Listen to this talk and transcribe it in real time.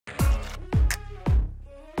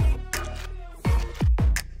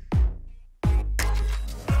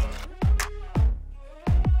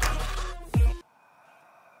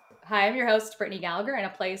Hi, I'm your host, Brittney Gallagher, in a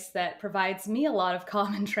place that provides me a lot of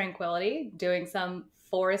calm and tranquility, doing some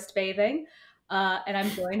forest bathing. And I'm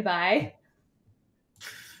joined by.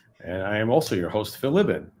 And I am also your host, Phil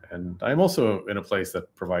Libin. And I'm also in a place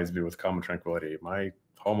that provides me with calm and tranquility, my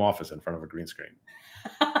home office in front of a green screen.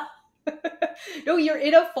 No, you're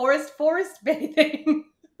in a forest bathing.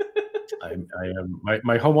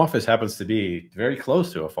 My home office happens to be very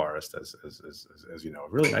close to a forest, as you know, a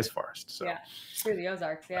really nice forest. So Yeah, through the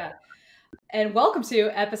Ozarks, yeah. And welcome to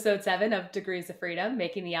episode 7 of Degrees of Freedom,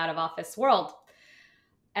 Making the Out of Office World,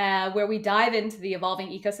 where we dive into the evolving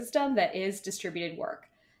ecosystem that is distributed work.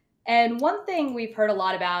 And one thing we've heard a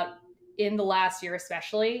lot about in the last year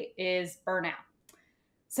especially is burnout.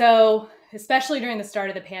 So, especially during the start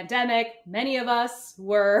of the pandemic, many of us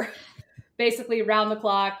were basically round the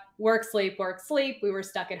clock, work, sleep, work, sleep. We were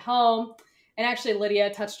stuck at home. And actually,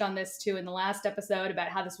 Lydia touched on this too in the last episode about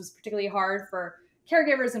how this was particularly hard for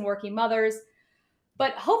caregivers and working mothers.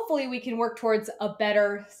 But hopefully we can work towards a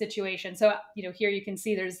better situation. So, here you can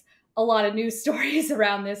see there's a lot of news stories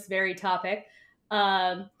around this very topic.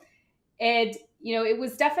 And, it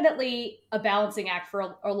was definitely a balancing act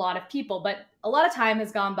for a lot of people, but a lot of time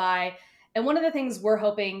has gone by. And one of the things we're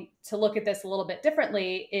hoping to look at this a little bit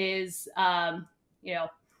differently is,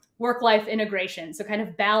 work-life integration. So kind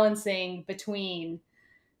of balancing between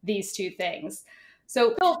these two things.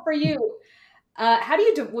 So Phil, for you, how do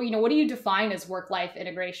you, what do you define as work-life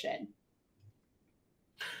integration?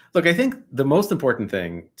 Look, I think the most important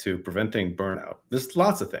thing to preventing burnout, there's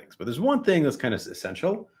lots of things, but there's one thing that's kind of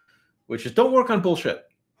essential, which is don't work on bullshit.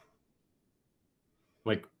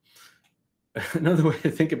 Like, another way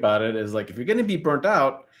to think about it is like, if you're going to be burnt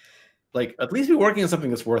out, like at least be working on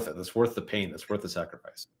something that's worth it, that's worth the pain, that's worth the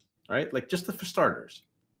sacrifice, right? Like just for starters.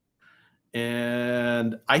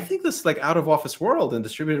 And I think this like out of office world and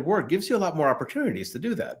distributed work gives you a lot more opportunities to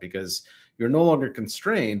do that because you're no longer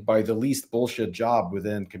constrained by the least bullshit job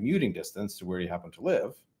within commuting distance to where you happen to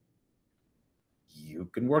live. You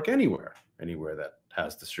can work anywhere that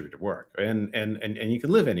has distributed work and you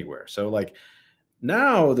can live anywhere. So like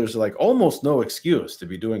now there's like almost no excuse to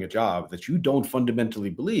be doing a job that you don't fundamentally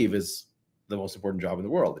believe is the most important job in the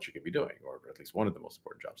world that you could be doing, or at least one of the most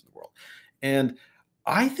important jobs in the world. And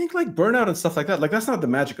I think like burnout and stuff like that, like that's not the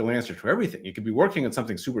magical answer to everything. You could be working on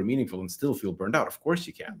something super meaningful and still feel burned out. Of course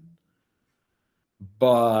you can.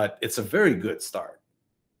 But it's a very good start.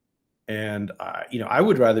 And, I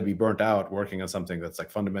would rather be burnt out working on something that's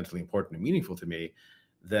like fundamentally important and meaningful to me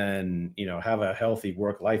than, have a healthy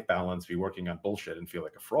work-life balance, be working on bullshit and feel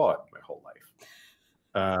like a fraud my whole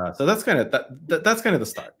life. So that's kind of that's kind of the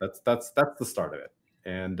start. That's the start of it.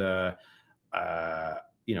 And,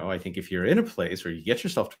 I think if you're in a place where you get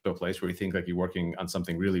yourself to a place where you think like you're working on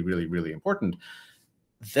something really, really, really important,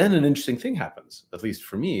 then an interesting thing happens, at least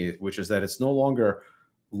for me, which is that it's no longer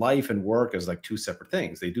life and work as like two separate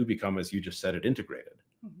things. They do become, as you just said, it integrated.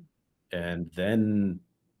 Mm-hmm. And then,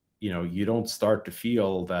 you don't start to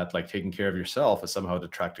feel that like taking care of yourself is somehow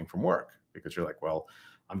detracting from work because you're like, well,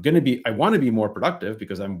 I want to be more productive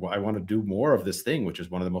because I want to do more of this thing, which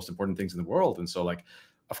is one of the most important things in the world. And so like,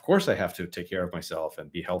 of course I have to take care of myself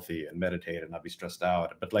and be healthy and meditate and not be stressed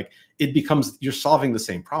out. But like it becomes, you're solving the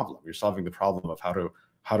same problem. You're solving the problem of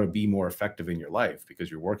how to be more effective in your life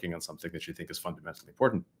because you're working on something that you think is fundamentally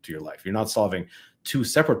important to your life. You're not solving two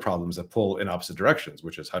separate problems that pull in opposite directions,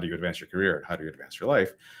 which is how do you advance your career and how do you advance your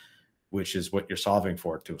life, which is what you're solving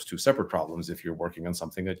for those two separate problems if you're working on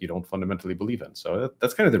something that you don't fundamentally believe in. So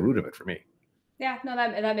that's kind of the root of it for me. Yeah, no,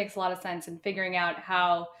 that makes a lot of sense. And figuring out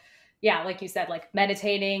how, yeah, like you said, like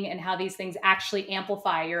meditating and how these things actually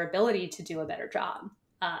amplify your ability to do a better job.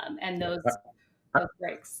 And those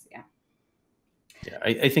breaks. Yeah. Yeah,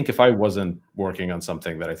 I think if I wasn't working on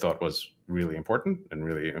something that I thought was really important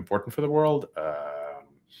for the world,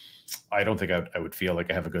 I don't think I would feel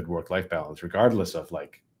like I have a good work-life balance, regardless of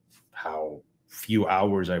like how few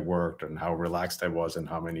hours I worked and how relaxed I was and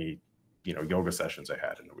how many, yoga sessions I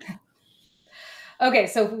had in a week. Okay,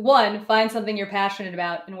 so 1, find something you're passionate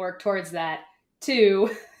about and work towards that. 2,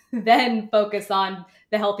 then focus on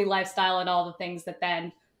the healthy lifestyle and all the things that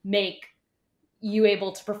then make you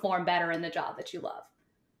able to perform better in the job that you love.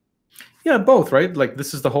 Yeah, both, right? Like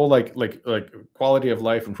this is the whole like quality of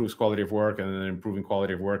life improves quality of work, and then improving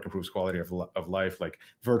quality of work improves quality of life, like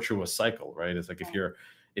virtuous cycle, right? It's like if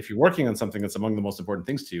you're working on something that's among the most important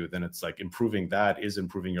things to you, then it's like improving that is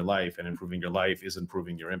improving your life, and improving your life is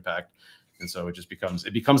improving your impact. And so it just becomes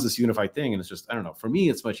this unified thing. And it's just, I don't know, for me,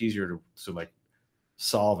 it's much easier to like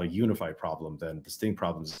solve a unified problem than distinct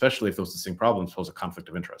problems, especially if those distinct problems pose a conflict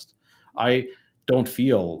of interest. I don't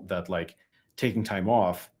feel that like taking time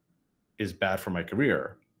off is bad for my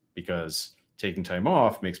career. because taking time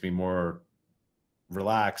off makes me more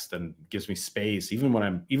relaxed and gives me space. Even when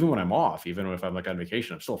I'm off, even if I'm like on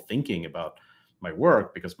vacation, I'm still thinking about my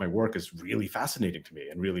work because my work is really fascinating to me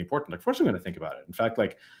and really important. Like, of course I'm going to think about it. In fact,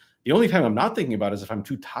 like the only time I'm not thinking about it is if I'm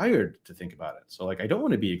too tired to think about it. So like, I don't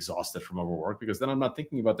want to be exhausted from overwork because then I'm not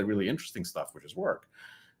thinking about the really interesting stuff, which is work.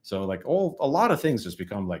 So like a lot of things just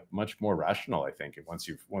become like much more rational, I think, once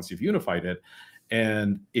you've unified it.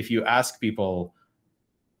 And if you ask people,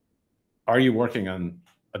 are you working on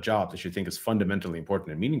a job that you think is fundamentally important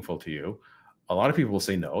and meaningful to you? A lot of people will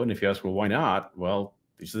say no. And if you ask, well, why not? Well,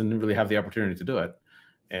 they just didn't really have the opportunity to do it.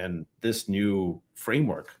 And this new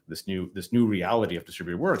framework, this new reality of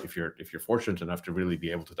distributed work, if you're fortunate enough to really be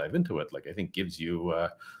able to dive into it, like I think gives you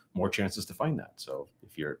more chances to find that. So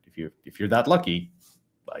if you're that lucky,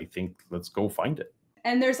 I think let's go find it.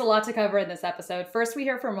 And there's a lot to cover in this episode. First, we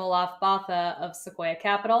hear from Roelof Botha of Sequoia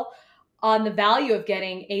Capital on the value of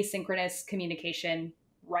getting asynchronous communication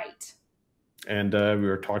right. And we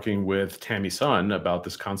were talking with Tammy Sun about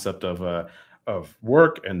this concept of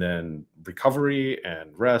work and then recovery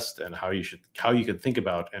and rest and how you can think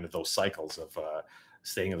about and those cycles of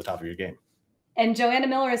staying at the top of your game. And Joanna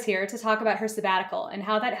Miller is here to talk about her sabbatical and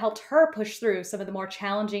how that helped her push through some of the more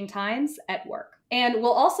challenging times at work. And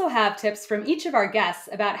we'll also have tips from each of our guests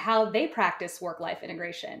about how they practice work-life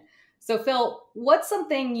integration. So Phil, what's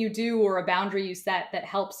something you do or a boundary you set that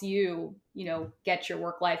helps you, get your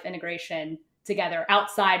work-life integration together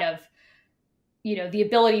outside of, the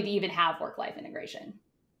ability to even have work-life integration?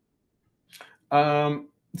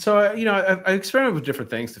 So, I experiment with different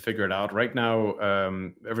things to figure it out. Right now,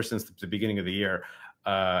 ever since the beginning of the year,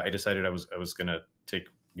 I decided I was going to take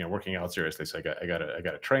working out seriously. So I got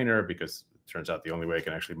a trainer because it turns out the only way I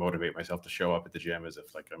can actually motivate myself to show up at the gym is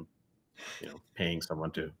if like I'm paying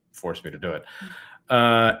someone to force me to do it.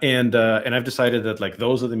 And I've decided that like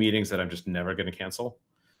those are the meetings that I'm just never going to cancel.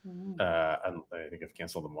 I think I've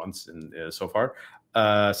canceled them once so far.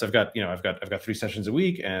 So I've got 3 sessions a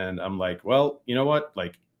week, and I'm like, well, you know what?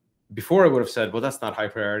 Like before I would have said, well, that's not high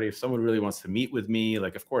priority. If someone really wants to meet with me,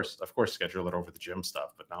 like of course, schedule it over the gym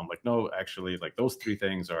stuff. But now I'm like, no, actually, like those 3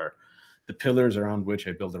 things are the pillars around which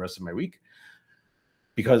I build the rest of my week.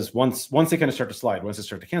 Because once they kind of start to slide, once I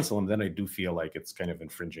start to cancel them, then I do feel like it's kind of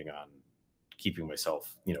infringing on keeping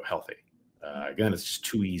myself, healthy. Again, it's just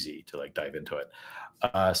too easy to like dive into it.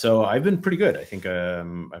 So I've been pretty good. I think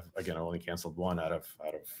I've only canceled one out of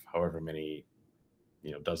however many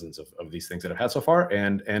dozens of these things that I've had so far,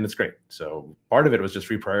 and it's great. So part of it was just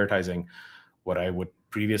reprioritizing what I would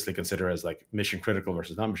previously consider as like mission critical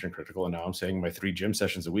versus not mission critical, and now I'm saying my 3 gym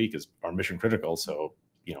sessions a week are mission critical. So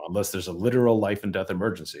unless there's a literal life and death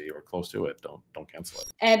emergency or close to it, don't cancel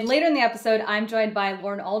it. And later in the episode, I'm joined by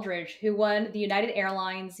Lauren Aldredge, who won the United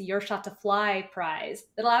Airlines Your Shot to Fly prize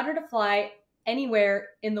that allowed her to fly anywhere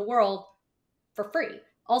in the world for free,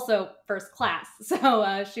 also first class.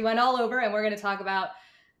 So she went all over, and we're going to talk about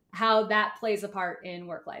how that plays a part in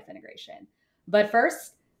work-life integration. But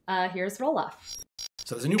first, here's Roelof.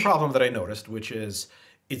 So there's a new problem that I noticed, which is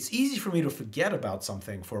it's easy for me to forget about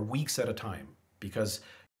something for weeks at a time because,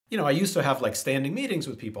 I used to have like standing meetings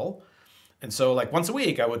with people. And so like once a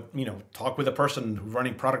week I would, talk with a person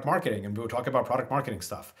running product marketing and we would talk about product marketing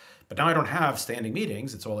stuff. But now I don't have standing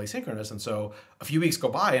meetings. It's all asynchronous. And so a few weeks go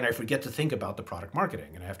by and I forget to think about the product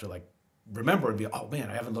marketing and I have to like remember and be, oh man,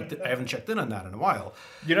 I haven't checked in on that in a while.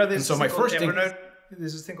 This so my first thing,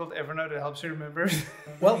 there's this thing called Evernote that helps you remember.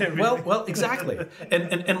 Well, exactly.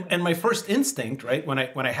 And my first instinct, right, when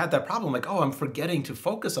I had that problem, like, oh, I'm forgetting to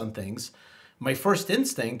focus on things. My first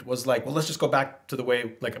instinct was like, well, let's just go back to the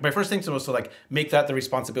way, like, my first instinct was to like make that the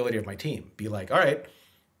responsibility of my team. Be like, all right,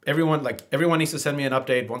 everyone needs to send me an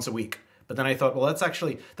update once a week. But then I thought, well,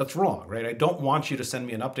 that's wrong, right? I don't want you to send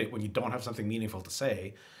me an update when you don't have something meaningful to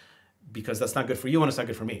say, because that's not good for you and it's not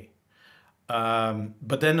good for me.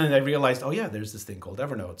 But then I realized, oh yeah, there's this thing called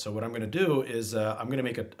Evernote. So what I'm going to do is I'm going to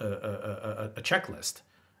make a checklist,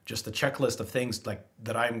 just a checklist of things like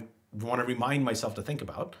that I want to remind myself to think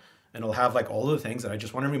about. And it'll have like all of the things that I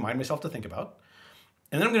just want to remind myself to think about.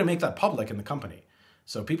 And then I'm going to make that public in the company.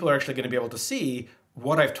 So people are actually going to be able to see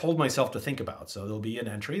what I've told myself to think about. So there'll be an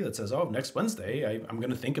entry that says, oh, next Wednesday, I'm going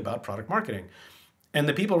to think about product marketing. And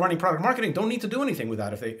the people running product marketing don't need to do anything with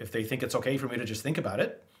that if they think it's okay for me to just think about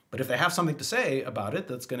it. But if they have something to say about it,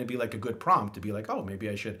 that's going to be like a good prompt to be like, oh, maybe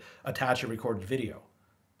I should attach a recorded video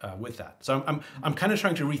with that. So I'm kind of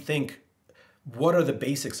trying to rethink what are the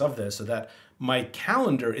basics of this so that my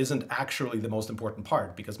calendar isn't actually the most important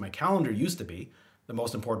part, because my calendar used to be the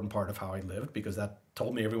most important part of how I lived because that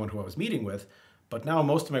told me everyone who I was meeting with. But now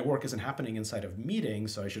most of my work isn't happening inside of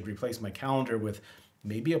meetings, so I should replace my calendar with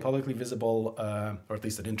maybe a publicly visible, or at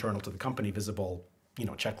least an internal to the company visible,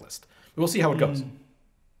 checklist. We'll see how it goes.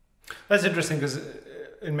 That's interesting because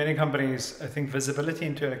in many companies, I think visibility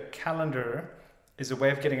into a calendar is a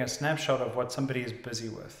way of getting a snapshot of what somebody is busy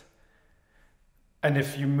with. And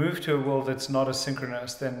if you move to a world that's not as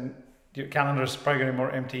synchronous, then your calendar is probably going to be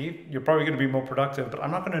more empty. You're probably going to be more productive, but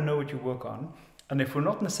I'm not going to know what you work on. And if we're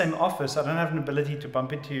not in the same office, I don't have an ability to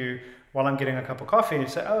bump into you while I'm getting a cup of coffee and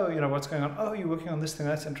say, oh, what's going on? Oh, you're working on this thing,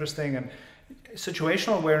 that's interesting. And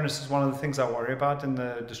situational awareness is one of the things I worry about in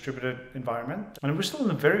the distributed environment. And we're still in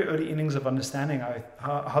the very early innings of understanding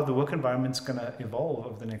how the work environment's going to evolve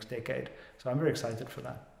over the next decade. So I'm very excited for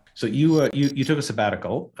that. So you took a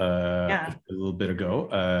sabbatical a little bit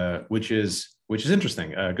ago, which is interesting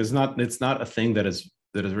because it's not a thing that is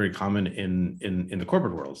very common in the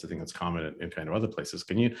corporate world. I think it's common in kind of other places.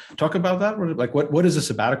 Can you talk about that? Like what is a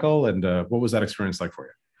sabbatical, and what was that experience like for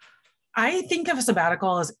you? I think of a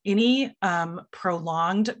sabbatical as any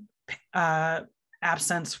prolonged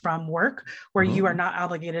absence from work where you are not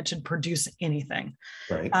obligated to produce anything.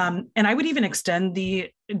 Right. And I would even extend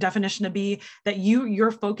the definition to be that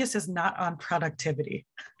your focus is not on productivity,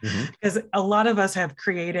 because a lot of us have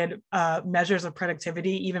created measures of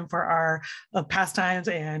productivity even for our pastimes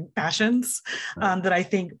and passions that I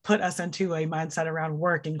think put us into a mindset around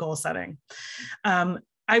work and goal setting.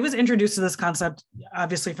 I was introduced to this concept,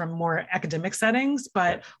 obviously, from more academic settings,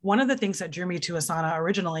 but one of the things that drew me to Asana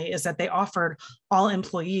originally is that they offered all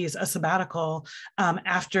employees a sabbatical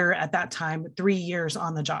after, at that time, 3 years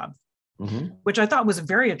on the job, which I thought was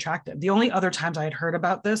very attractive. The only other times I had heard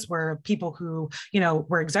about this were people who,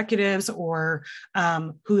 were executives or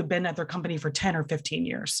who had been at their company for 10 or 15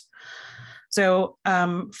 years. So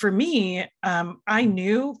for me, I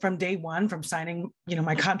knew from day one, from signing,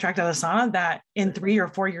 my contract at Asana, that in 3 or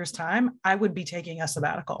 4 years' time, I would be taking a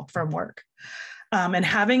sabbatical from work. And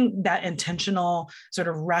having that intentional sort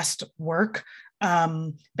of rest work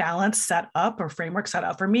balance set up or framework set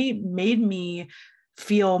up for me made me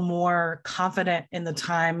feel more confident in the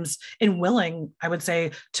times and willing, I would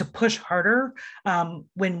say, to push harder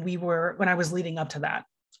when I was leading up to that.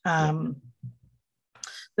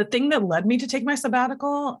 The thing that led me to take my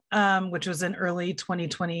sabbatical, which was in early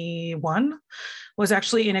 2021, was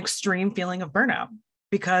actually an extreme feeling of burnout,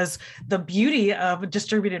 because the beauty of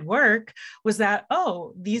distributed work was that,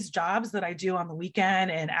 these jobs that I do on the weekend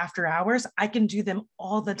and after hours, I can do them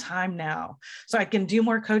all the time now. So I can do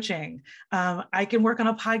more coaching. I can work on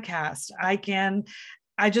a podcast.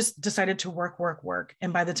 I just decided to work.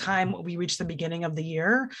 And by the time we reached the beginning of the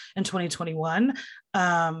year in 2021,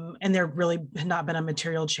 and there really had not been a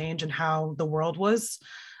material change in how the world was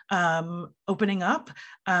opening up,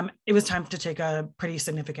 it was time to take a pretty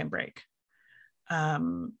significant break.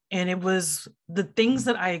 And it was the things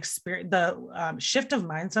that I experienced, the shift of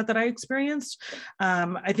mindset that I experienced,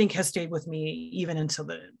 I think has stayed with me even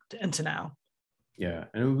into now. Yeah,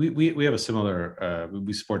 and we have a similar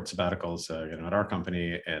we support sabbaticals at our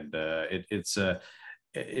company, and it's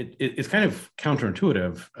kind of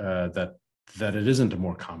counterintuitive that it isn't a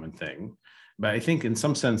more common thing, but I think in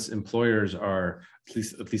some sense employers are, at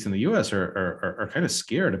least in the U.S. are kind of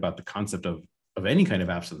scared about the concept of any kind of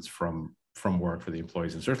absence from work for the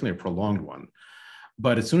employees, and certainly a prolonged one.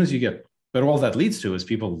 But as soon as but all that leads to is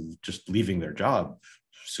people just leaving their job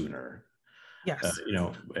sooner. Yes.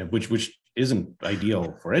 Which isn't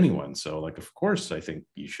ideal for anyone. So of course, I think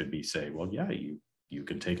you should be saying, well, yeah, you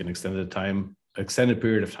can take an extended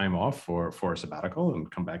period of time off for a sabbatical and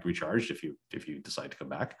come back recharged if you decide to come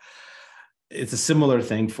back. It's a similar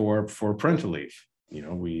thing for parental leave.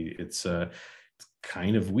 It's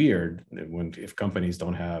kind of weird if companies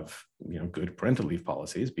don't have, good parental leave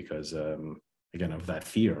policies because, again, of that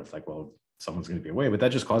fear of someone's going to be away, but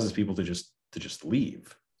that just causes people to just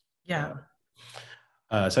leave. Yeah.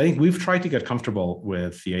 So I think we've tried to get comfortable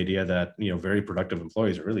with the idea that very productive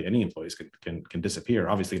employees, or really any employees, can disappear,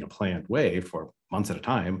 obviously in a planned way for months at a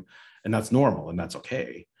time, and that's normal and that's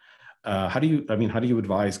okay. How do you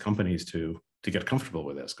advise companies to get comfortable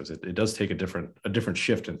with this, because it does take a different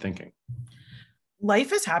shift in thinking?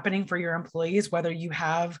 Life is happening for your employees, whether you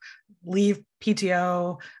have leave,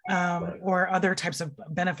 PTO, or other types of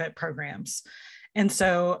benefit programs. And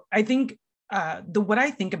so I think what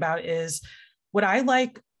I think about is, would I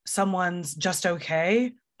like someone's just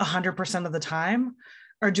okay 100% of the time,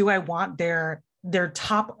 or do I want their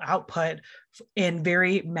top output in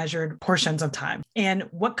very measured portions of time? And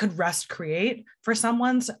what could rest create for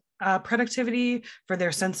someone's productivity, for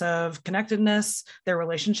their sense of connectedness, their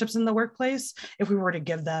relationships in the workplace, if we were to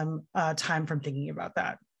give them time from thinking about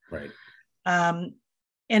that? Right.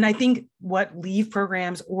 And I think what leave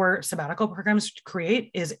programs or sabbatical programs create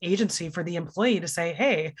is agency for the employee to say,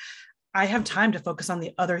 hey, I have time to focus on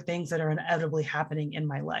the other things that are inevitably happening in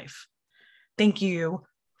my life. Thank you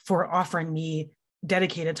for offering me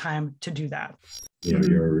dedicated time to do that. You know,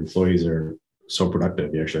 your employees are so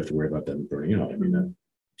productive, you actually have to worry about them burning out. I mean, that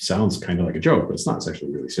sounds kind of like a joke, but it's not. It's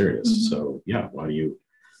actually really serious. So yeah, how do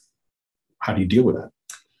you deal with that?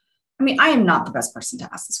 I mean, I am not the best person to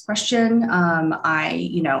ask this question.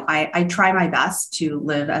 I try my best to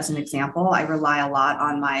live as an example. I rely a lot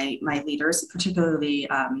on my leaders, particularly,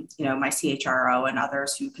 my CHRO and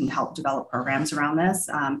others who can help develop programs around this.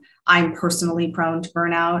 I'm personally prone to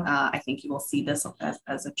burnout. I think you will see this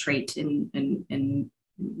as a trait in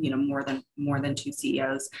more than two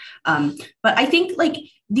CEOs. But I think like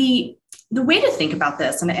the way to think about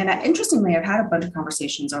this, and interestingly, I've had a bunch of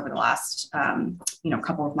conversations over the last,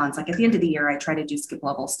 couple of months. Like at the end of the year, I try to do skip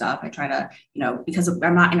level stuff. I try to, because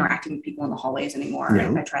I'm not interacting with people in the hallways anymore.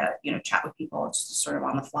 Yeah. I try to, chat with people just sort of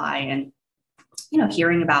on the fly and,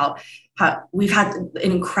 hearing about how we've had an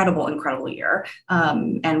incredible year.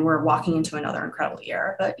 And we're walking into another incredible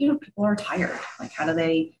year, but, people are tired. Like, how do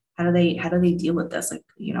they deal with this? Like,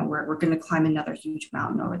 we're going to climb another huge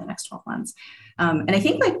mountain over the next 12 months. And I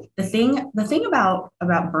think like the thing about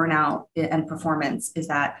burnout and performance is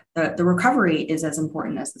that the recovery is as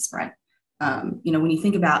important as the sprint. When you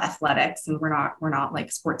think about athletics, and we're not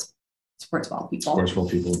like sports ball people. Sports ball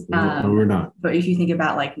people. No, we're not. But if you think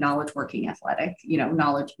about like knowledge working athletic,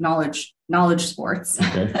 knowledge sports,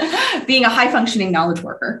 okay. Being a high functioning knowledge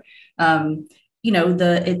worker,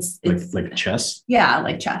 it's like chess. Yeah,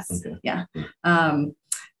 like chess. Okay. Yeah.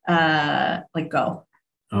 Like Go.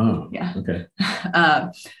 Oh. Yeah. Okay.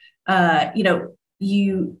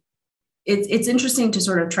 It's interesting to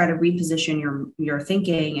sort of try to reposition your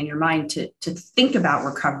thinking and your mind to think about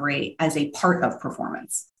recovery as a part of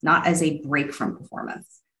performance, not as a break from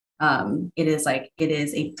performance. It is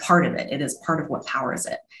a part of it. It is part of what powers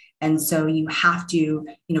it. And so you have to,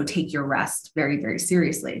 take your rest very, very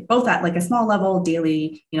seriously, both at like a small level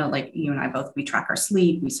daily, like you and I both, we track our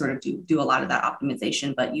sleep, we sort of do a lot of that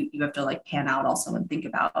optimization, but you have to like pan out also and think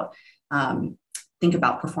about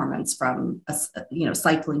performance from,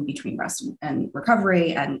 cycling between rest and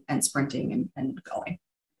recovery and sprinting and going.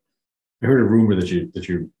 I heard a rumor that you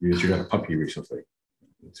got a puppy recently.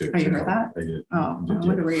 You heard that? I did. Oh, I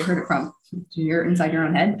wonder where you heard it from. You're inside your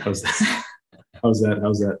own head. How's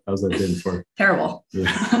that been for? Terrible.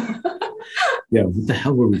 Yeah. Yeah, what the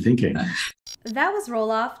hell were we thinking? That was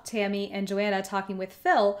Roelof, Tammy, and Joanna talking with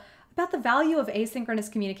Phil about the value of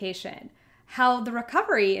asynchronous communication, how the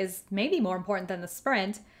recovery is maybe more important than the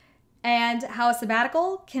sprint, and how a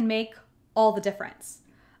sabbatical can make all the difference.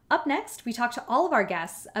 Up next, we talk to all of our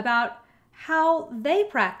guests about how they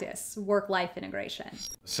practice work-life integration.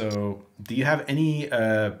 So, do you have any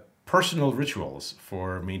personal rituals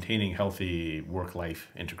for maintaining healthy work-life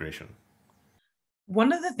integration?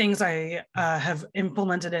 One of the things I have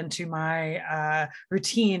implemented into my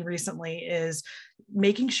routine recently is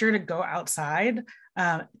making sure to go outside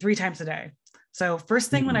 3 times a day. So first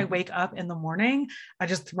thing when I wake up in the morning, I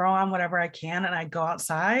just throw on whatever I can and I go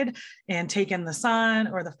outside and take in the sun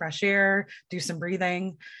or the fresh air, do some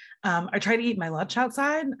breathing. I try to eat my lunch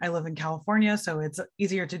outside. I live in California, so it's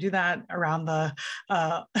easier to do that around the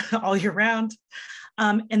all year round.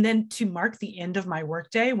 And then to mark the end of my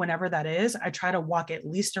workday, whenever that is, I try to walk at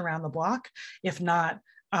least around the block, if not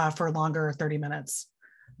for longer, 30 minutes.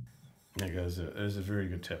 Yeah, guys, that is a very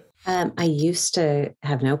good tip. I used to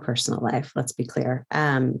have no personal life, let's be clear.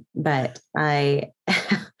 But I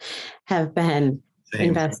have been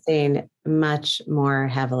investing much more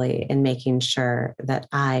heavily in making sure that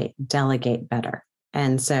I delegate better.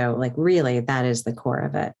 And so really that is the core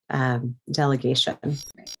of it. Delegation.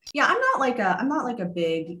 Yeah. I'm not like a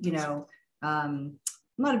big, I'm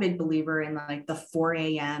not a big believer in like the 4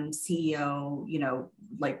 a.m. CEO,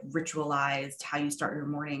 like ritualized how you start your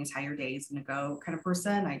mornings, how your day is going to go kind of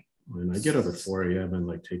person. I get up at 4 a.m. and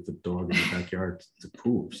like take the dog in the backyard to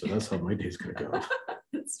poop. So that's how my day's going to go.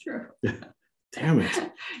 That's true. Yeah. Damn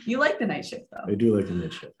it. You like the night shift though. I do like the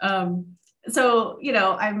night shift. So,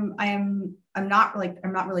 I'm not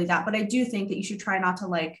really that, but I do think that you should try not to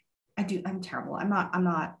I'm terrible. I'm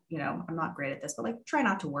not great at this, but try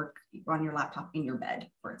not to work on your laptop in your bed,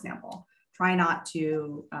 for example. Try not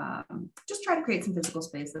to, just try to create some physical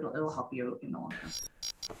space it'll help you in the long term.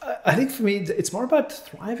 I think for me, it's more about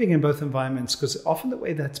thriving in both environments, because often the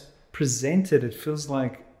way that's presented, it feels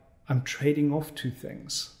like I'm trading off 2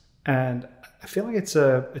 things. And I feel like it's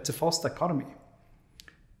a false dichotomy.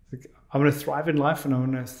 I'm going to thrive in life and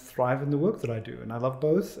I'm going to thrive in the work that I do. And I love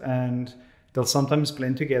both. And They'll sometimes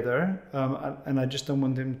blend together, and I just don't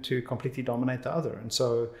want them to completely dominate the other. And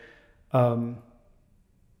so, and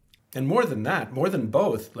more than that, more than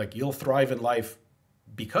both, like you'll thrive in life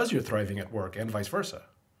because you're thriving at work, and vice versa.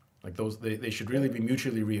 Like those, they should really be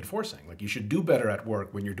mutually reinforcing. Like you should do better at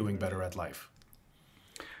work when you're doing better at life.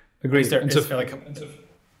 Agreed.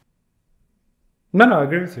 No, I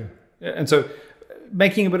agree with you. And so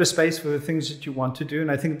making a bit of space for the things that you want to do.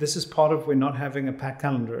 And I think this is part of where not having a packed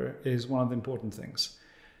calendar is one of the important things,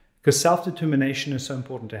 because self-determination is so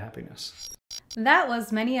important to happiness. That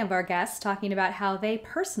was many of our guests talking about how they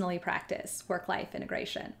personally practice work-life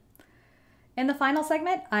integration. In the final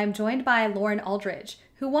segment, I'm joined by Lauren Aldredge,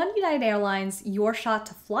 who won United Airlines' Your Shot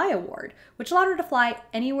to Fly award, which allowed her to fly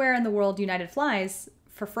anywhere in the world United flies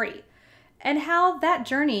for free, and how that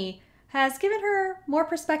journey has given her more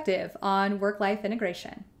perspective on work-life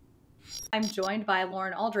integration. I'm joined by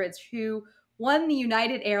Lauren Aldredge, who won the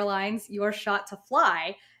United Airlines Your Shot to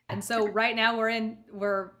Fly. And so right now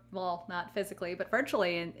we're well, not physically, but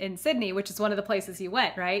virtually in Sydney, which is one of the places you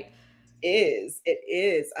went, right? It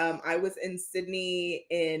is. I was in Sydney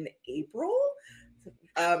in April.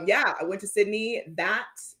 Yeah, I went to Sydney. That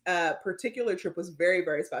particular trip was very,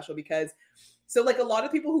 very special because so like a lot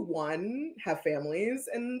of people who won have families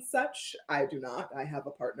and such. I do not. I have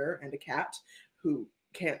a partner and a cat who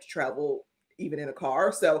can't travel even in a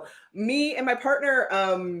car. So me and my partner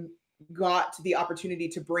got the opportunity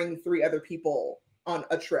to bring 3 other people on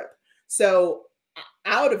a trip. So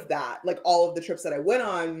out of that, like all of the trips that I went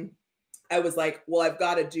on, I was like, well, I've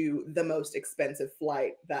got to do the most expensive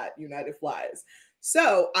flight that United flies.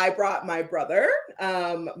 So I brought my brother,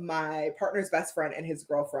 my partner's best friend, and his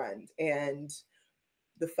girlfriend, and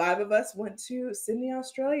the 5 of us went to Sydney,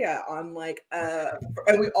 Australia on like,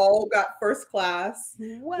 and we all got first class.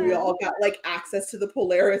 Wow. We all got like access to the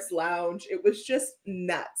Polaris Lounge. It was just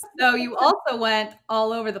nuts. So you also went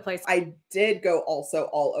all over the place. I did go also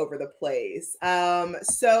all over the place.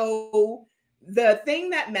 So the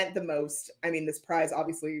thing that meant the most, I mean, this prize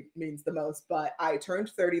obviously means the most, but I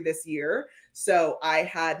turned 30 this year. So I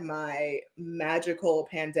had my magical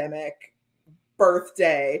pandemic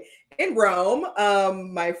birthday in Rome.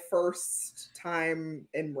 My first time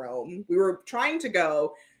in Rome. We were trying to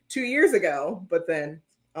go 2 years ago, but then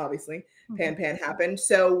obviously Pan happened.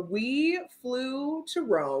 So we flew to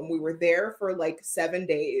Rome. We were there for like 7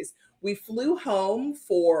 days. We flew home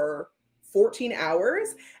for 14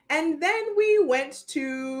 hours. And then we went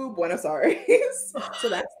to Buenos Aires. So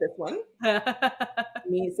that's this one.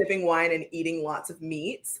 Me sipping wine and eating lots of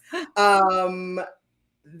meats. That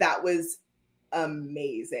was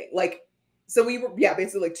amazing. Like, so we were,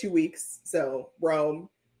 basically like 2 weeks. So Rome,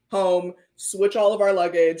 home, switch all of our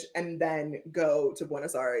luggage, and then go to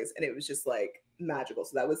Buenos Aires. And it was just like magical.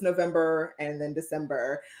 So that was November and then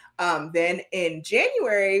December. Then in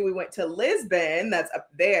January, we went to Lisbon. That's up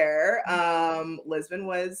there. Lisbon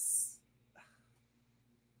was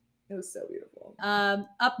so beautiful.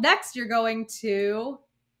 Up next, you're going to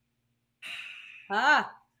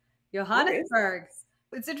Johannesburg.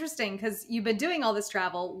 It's interesting because you've been doing all this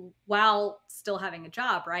travel while still having a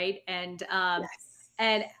job, right? And yes.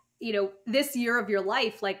 And you know, this year of your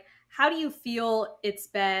life, like, how do you feel it's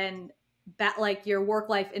been like your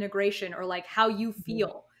work-life integration, or like how you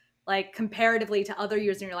feel like comparatively to other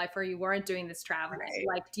years in your life where you weren't doing this travel? Right.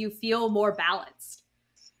 Like, do you feel more balanced?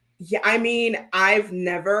 Yeah, I mean, I've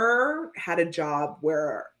never had a job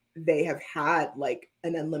where they have had like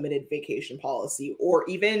an unlimited vacation policy or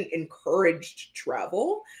even encouraged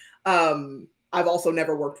travel. I've also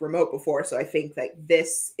never worked remote before. So I think that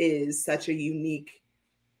this is such a unique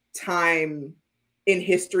time in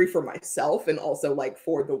history for myself and also like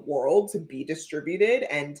for the world to be distributed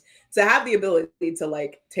and to have the ability to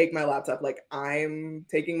like take my laptop. Like, I'm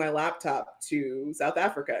taking my laptop to South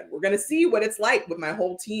Africa and we're going to see what it's like with my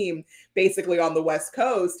whole team basically on the West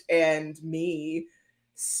Coast and me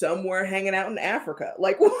somewhere hanging out in Africa.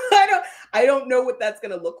 Like, I don't know what that's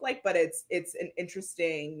going to look like, but it's an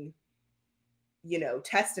interesting, you know,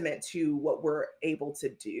 testament to what we're able to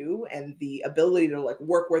do, and the ability to like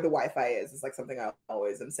work where the Wi-Fi is like something I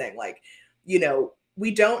always am saying. Like, you know,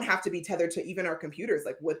 we don't have to be tethered to even our computers,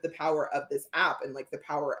 like with the power of this app and like the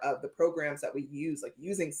power of the programs that we use, like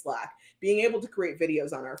using Slack, being able to create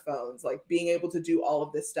videos on our phones, like being able to do all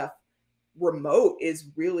of this stuff remote is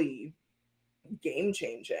really game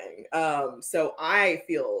changing. So I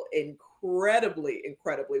feel incredibly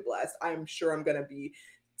blessed. I'm sure I'm going to be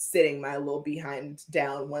sitting my little behind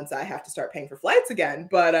down once I have to start paying for flights again.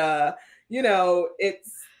 But, you know,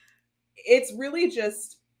 it's really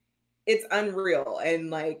just, it's unreal.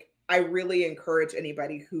 And like, I really encourage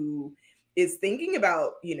anybody who is thinking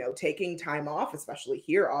about, you know, taking time off, especially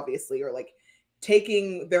here, obviously, or like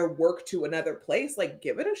taking their work to another place, like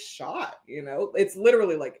give it a shot. You know, it's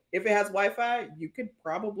literally like, if it has Wi-Fi, you could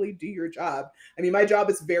probably do your job. I mean, my job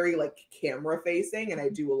is very like camera facing, and I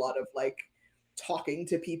do a lot of like talking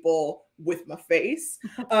to people with my face.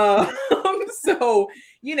 So,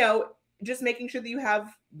 you know, just making sure that you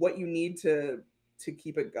have what you need to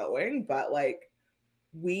keep it going. But like,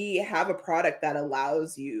 we have a product that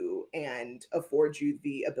allows you and affords you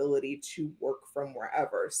the ability to work from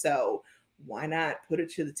wherever. So why not put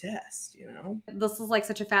it to the test, you know? This is like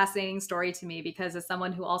such a fascinating story to me, because as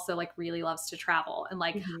someone who also like really loves to travel, and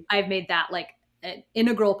like I've made that like an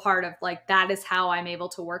integral part of like, that is how I'm able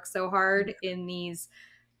to work so hard in these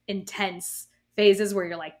intense phases where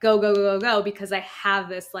you're like, go, go, go, go, because I have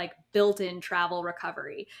this like built-in travel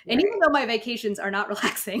recovery. And even though my vacations are not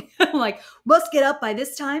relaxing, I'm like, must get up by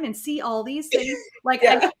this time and see all these things. Like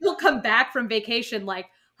I still come back from vacation like,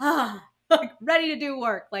 like ready to do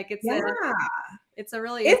work. Like it's it's a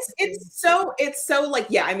really it's so like,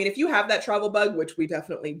 yeah, I mean, if you have that travel bug, which we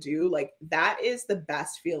definitely do, like that is the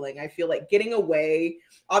best feeling. I feel like getting away,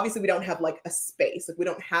 obviously we don't have like a space, like we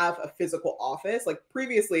don't have a physical office. Like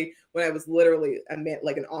previously when I was literally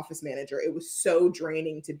like an office manager, it was so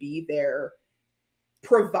draining to be there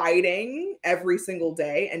providing every single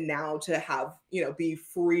day, and now to have, you know, be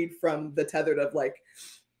freed from the tethered of like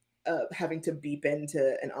having to beep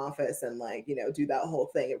into an office and like, you know, do that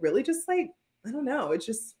whole thing. It really just like, I don't know.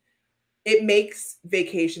 It makes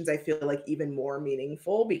vacations, I feel like, even more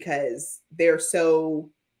meaningful because they're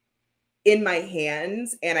so in my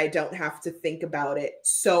hands and I don't have to think about it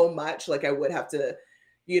so much. Like I would have to,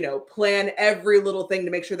 you know, plan every little thing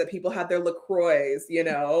to make sure that people had their LaCroix, you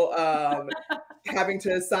know, having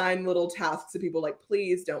to assign little tasks to people like,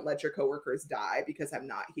 please don't let your coworkers die because I'm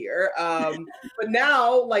not here. But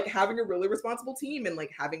now like having a really responsible team and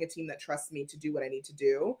like having a team that trusts me to do what I need to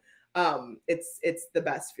do, it's the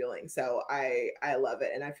best feeling. So I love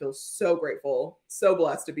it. And I feel so grateful, so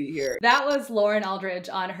blessed to be here. That was Lauren Aldredge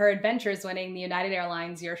on her adventures winning the United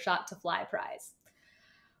Airlines Your Shot to Fly prize.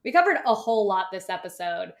 We covered a whole lot this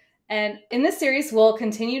episode. And in this series, we'll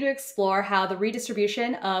continue to explore how the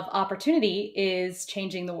redistribution of opportunity is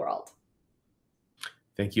changing the world.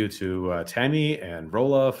 Thank you to Tammy and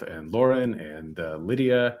Roelof and Lauren and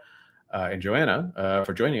Lydia and Joanna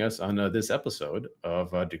for joining us on this episode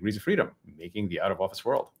of Degrees of Freedom, Making the Out-of-Office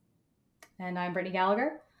World. And I'm Brittney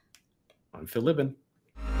Gallagher. I'm Phil Libin.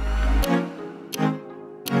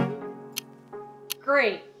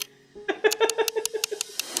 Great.